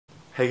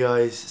Hey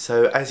guys,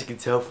 so as you can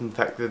tell from the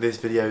fact that this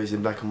video is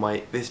in black and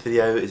white, this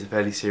video is a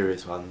fairly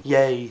serious one.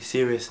 Yay,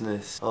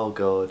 seriousness. Oh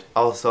god.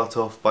 I'll start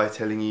off by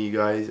telling you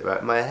guys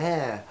about my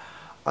hair.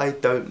 I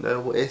don't know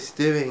what it's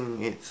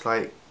doing. It's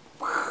like...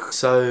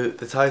 So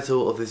the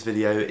title of this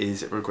video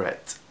is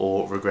Regret,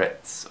 or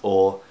Regrets,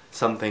 or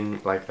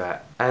something like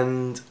that.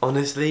 And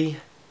honestly,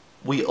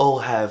 we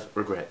all have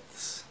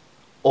regrets.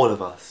 All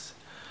of us.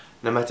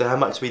 No matter how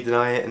much we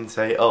deny it and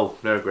say, oh,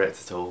 no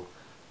regrets at all,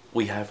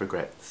 we have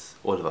regrets.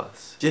 All of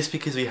us. Just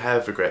because we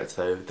have regrets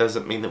though,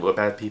 doesn't mean that we're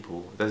bad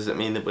people. Doesn't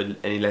mean that we're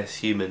any less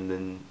human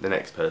than the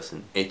next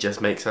person. It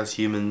just makes us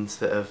humans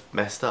that have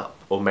messed up,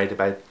 or made a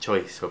bad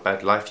choice, or a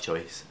bad life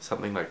choice,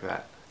 something like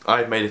that.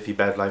 I've made a few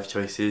bad life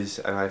choices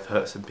and I've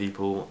hurt some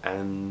people,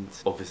 and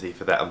obviously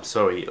for that I'm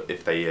sorry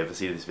if they ever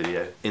see this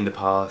video. In the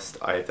past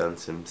I've done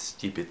some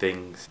stupid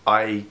things.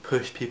 I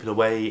pushed people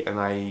away and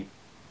I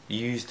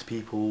used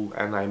people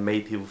and I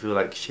made people feel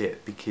like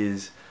shit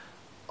because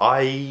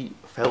I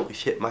felt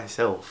shit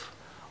myself.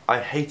 I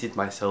hated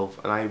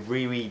myself and I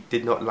really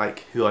did not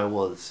like who I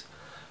was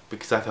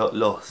because I felt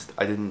lost.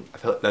 I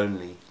felt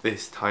lonely.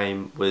 This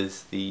time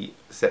was the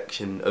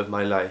section of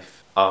my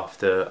life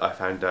after I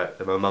found out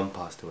that my mum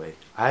passed away.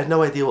 I had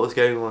no idea what was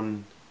going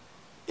on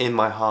in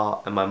my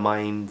heart and my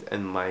mind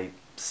and my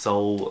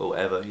soul or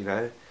whatever, you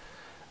know.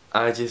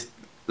 I just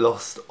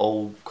lost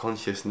all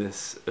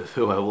consciousness of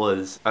who I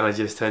was and I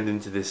just turned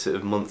into this sort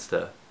of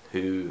monster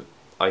who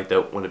I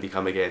don't want to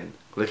become again.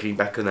 Looking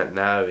back on that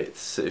now, it's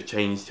sort of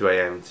changed who I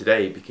am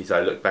today because I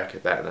look back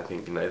at that and I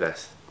think, you know,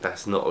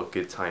 that's not a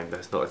good time.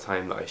 That's not a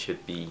time that I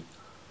should be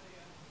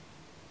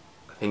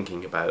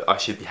thinking about. I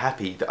should be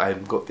happy that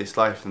I've got this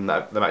life and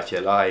that I'm actually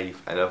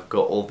alive and I've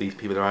got all these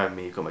people around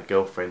me. I've got my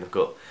girlfriend, I've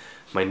got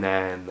my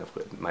nan, I've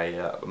got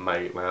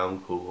my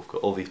uncle, I've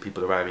got all these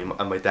people around me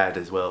and my dad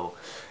as well,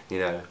 you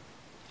know.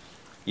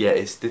 Yeah,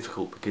 it's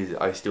difficult because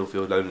I still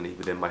feel lonely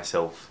within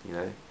myself, you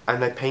know.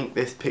 And I paint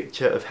this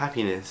picture of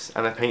happiness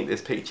and I paint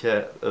this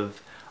picture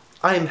of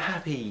I'm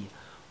happy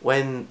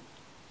when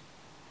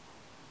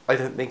I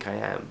don't think I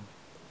am,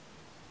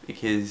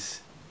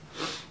 because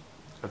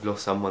I've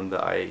lost someone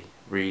that I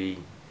really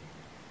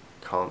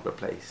can't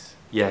replace.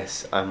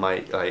 Yes, I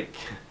might, like,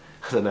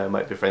 I don't know, I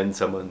might befriend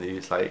someone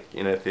who's like,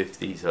 you know,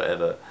 50s or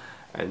whatever,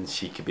 and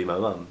she could be my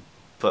mum,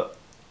 but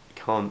I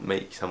can't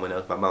make someone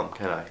else my mum,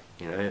 can I?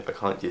 You know, I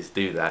can't just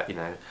do that, you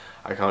know.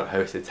 I can't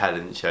host a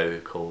talent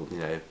show called, you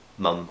know,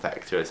 Mum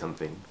Factor or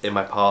something. In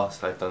my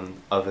past I've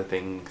done other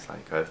things,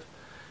 like I've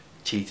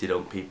cheated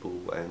on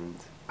people, and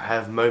I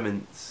have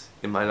moments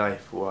in my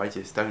life where I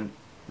just don't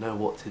know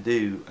what to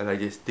do and I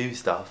just do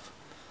stuff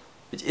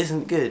which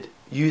isn't good.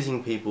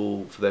 Using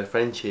people for their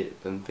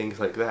friendship and things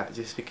like that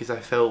just because I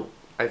felt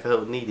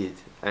needed,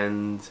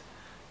 and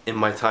in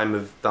my time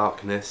of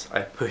darkness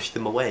I pushed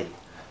them away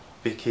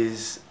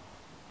because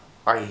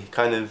I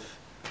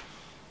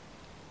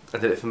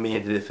did it for me, I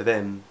did it for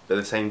them, but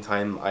at the same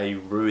time I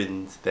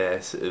ruined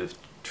their sort of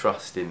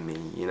trust in me,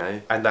 you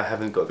know? And I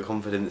haven't got the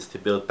confidence to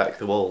build back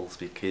the walls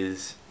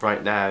because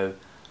right now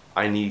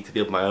I need to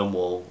build my own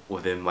wall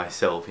within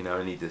myself, you know.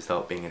 I need to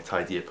start being a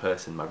tidier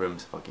person. My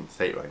room's a fucking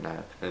state right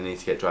now. And I need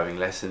to get driving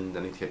lessons,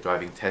 I need to get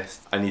driving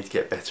tests, I need to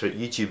get better at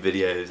YouTube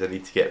videos, I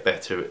need to get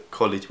better at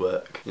college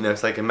work. You know,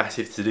 it's like a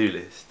massive to-do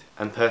list.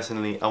 And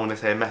personally, I want to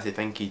say a massive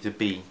thank you to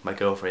B, my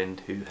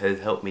girlfriend, who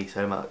has helped me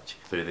so much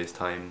through this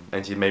time.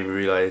 And she made me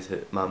realise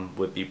that Mum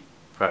would be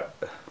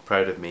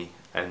proud of me.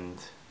 And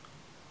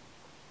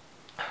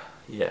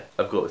yeah,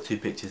 I've got 2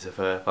 pictures of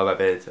her by my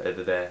bed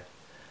over there.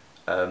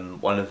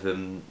 One of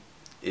them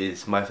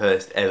is my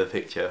first ever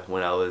picture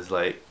when I was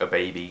like a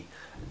baby,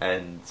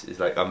 and it's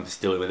like I'm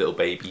still in a little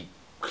baby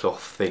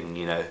cloth thing,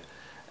 you know.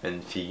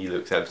 And she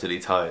looks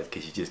absolutely tired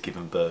because she's just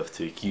given birth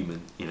to a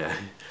human, you know.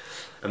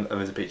 And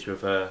there's a picture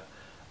of her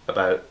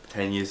about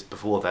 10 years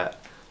before that,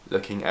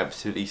 looking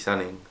absolutely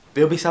stunning.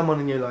 There'll be someone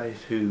in your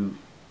life who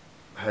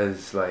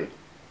has like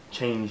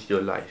changed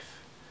your life,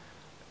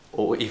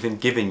 or even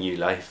given you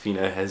life, you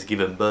know, has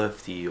given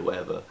birth to you or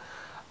whatever.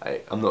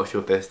 I'm not sure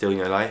if they're still in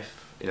your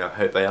life, you know, I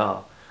hope they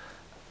are.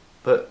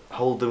 But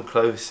hold them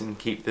close and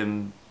keep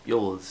them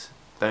yours.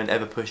 Don't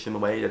ever push them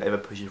away, don't ever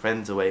push your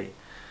friends away.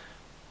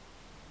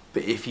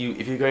 But if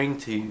you're going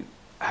to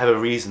have a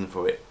reason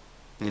for it,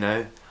 you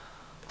know,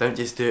 don't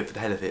just do it for the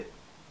hell of it.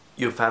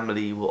 Your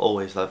family will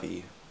always love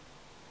you.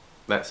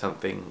 That's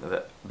something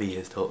that B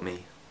has taught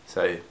me.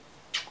 So,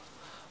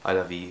 I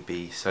love you,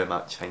 B, so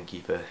much. Thank you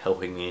for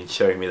helping me and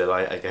showing me the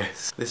light, I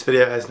guess. This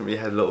video hasn't really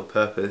had a lot of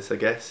purpose, I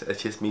guess.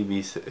 It's just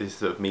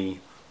sort of me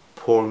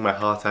pouring my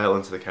heart out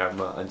onto the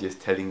camera and just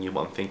telling you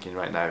what I'm thinking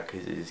right now,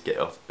 because I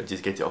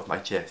just get it off my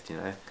chest, you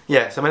know.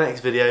 Yeah, so my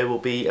next video will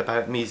be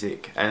about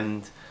music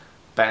and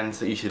bands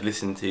that you should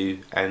listen to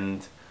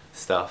and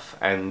stuff,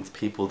 and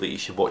people that you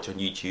should watch on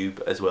YouTube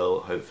as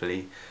well,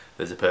 hopefully.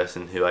 There's a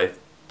person who I've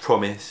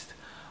promised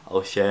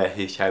I'll share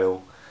his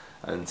channel,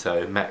 and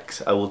so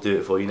Max, I will do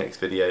it for you next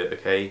video,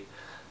 okay?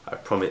 I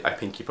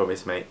think you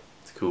promised, mate.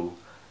 It's cool.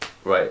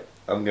 Right,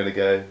 I'm gonna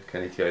go. I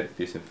need to go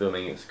do some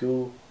filming at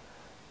school.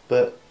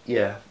 But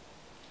yeah,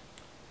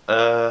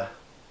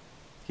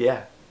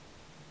 yeah.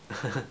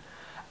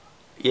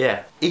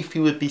 Yeah, if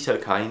you would be so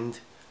kind,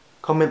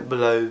 comment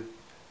below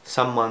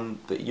someone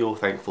that you're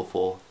thankful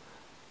for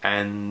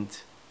and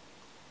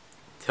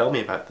tell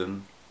me about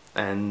them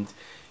and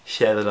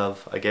share the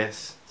love, I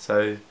guess.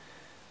 So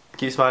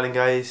keep smiling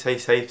guys, stay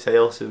safe, stay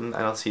awesome,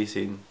 and I'll see you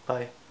soon.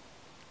 Bye.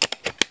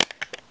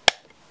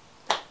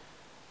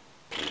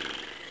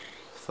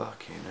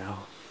 Fucking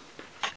hell.